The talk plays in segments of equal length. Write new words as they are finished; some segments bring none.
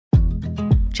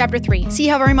Chapter 3. See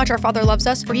how very much our Father loves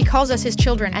us, for he calls us his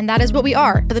children, and that is what we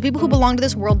are. But the people who belong to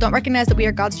this world don't recognize that we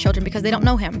are God's children because they don't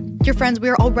know him. Dear friends, we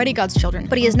are already God's children,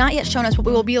 but he has not yet shown us what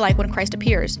we will be like when Christ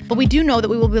appears. But we do know that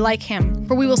we will be like him,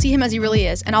 for we will see him as he really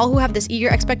is, and all who have this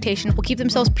eager expectation will keep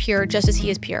themselves pure just as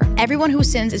he is pure. Everyone who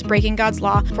sins is breaking God's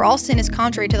law, for all sin is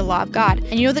contrary to the law of God.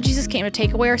 And you know that Jesus came to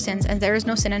take away our sins, and there is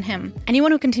no sin in him.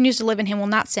 Anyone who continues to live in him will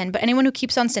not sin, but anyone who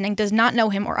keeps on sinning does not know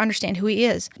him or understand who he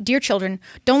is. Dear children,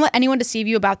 don't let anyone deceive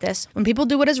you about this. When people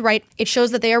do what is right, it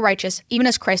shows that they are righteous, even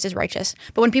as Christ is righteous.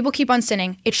 But when people keep on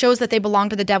sinning, it shows that they belong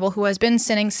to the devil, who has been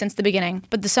sinning since the beginning.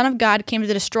 But the Son of God came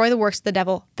to destroy the works of the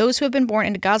devil. Those who have been born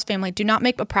into God's family do not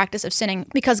make a practice of sinning,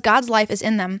 because God's life is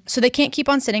in them. So they can't keep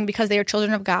on sinning because they are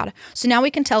children of God. So now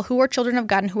we can tell who are children of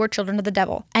God and who are children of the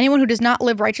devil. Anyone who does not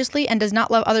live righteously and does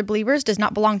not love other believers does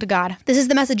not belong to God. This is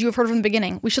the message you have heard from the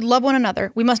beginning. We should love one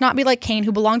another. We must not be like Cain,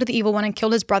 who belonged to the evil one and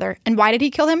killed his brother. And why did he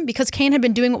kill him? Because Cain had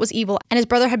been doing what was evil, and his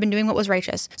brother had been doing what was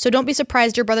righteous. So don't be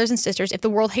surprised, dear brothers and sisters, if the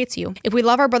world hates you. If we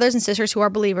love our brothers and sisters who are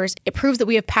believers, it proves that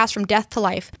we have passed from death to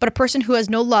life. But a person who has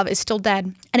no love is still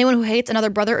dead. Anyone who hates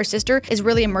another brother or sister is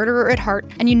really a murderer at heart,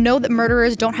 and you know that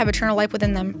murderers don't have eternal life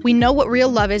within them. We know what real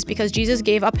love is because Jesus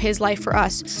gave up his life for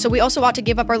us. So we also ought to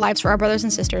give up our lives for our brothers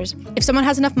and sisters. If someone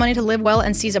has enough money to live well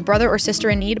and sees a brother or sister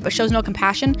in need but shows no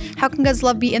compassion, how can God's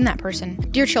love be in that person?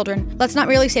 Dear children, let's not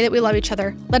merely say that we love each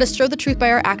other. Let us show the truth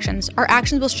by our actions. Our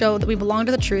actions will show that we belong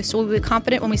to the truth, so we'll be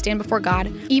confident when we stand before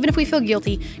God. Even if we feel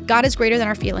guilty, God is greater than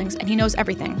our feelings, and he knows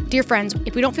everything. Dear friends,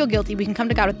 if we don't feel guilty, we can come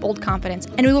to God with bold confidence,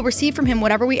 and we will receive from him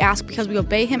whatever we ask because we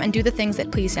obey him and do the things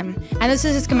that please him. And this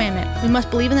is his commandment. We must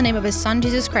believe in the name of his Son,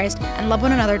 Jesus Christ, and love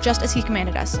one another just as he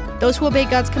commanded us. Those who obey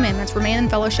God's commandments remain in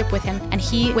fellowship with him, and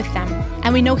he with them.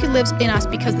 And we know he lives in us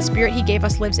because the Spirit he gave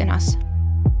us lives in us.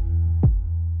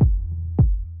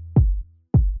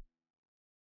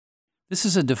 This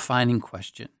is a defining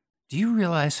question. Do you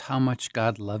realize how much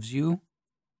God loves you?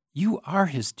 You are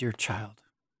his dear child.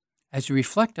 As you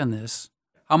reflect on this,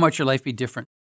 how might your life be different?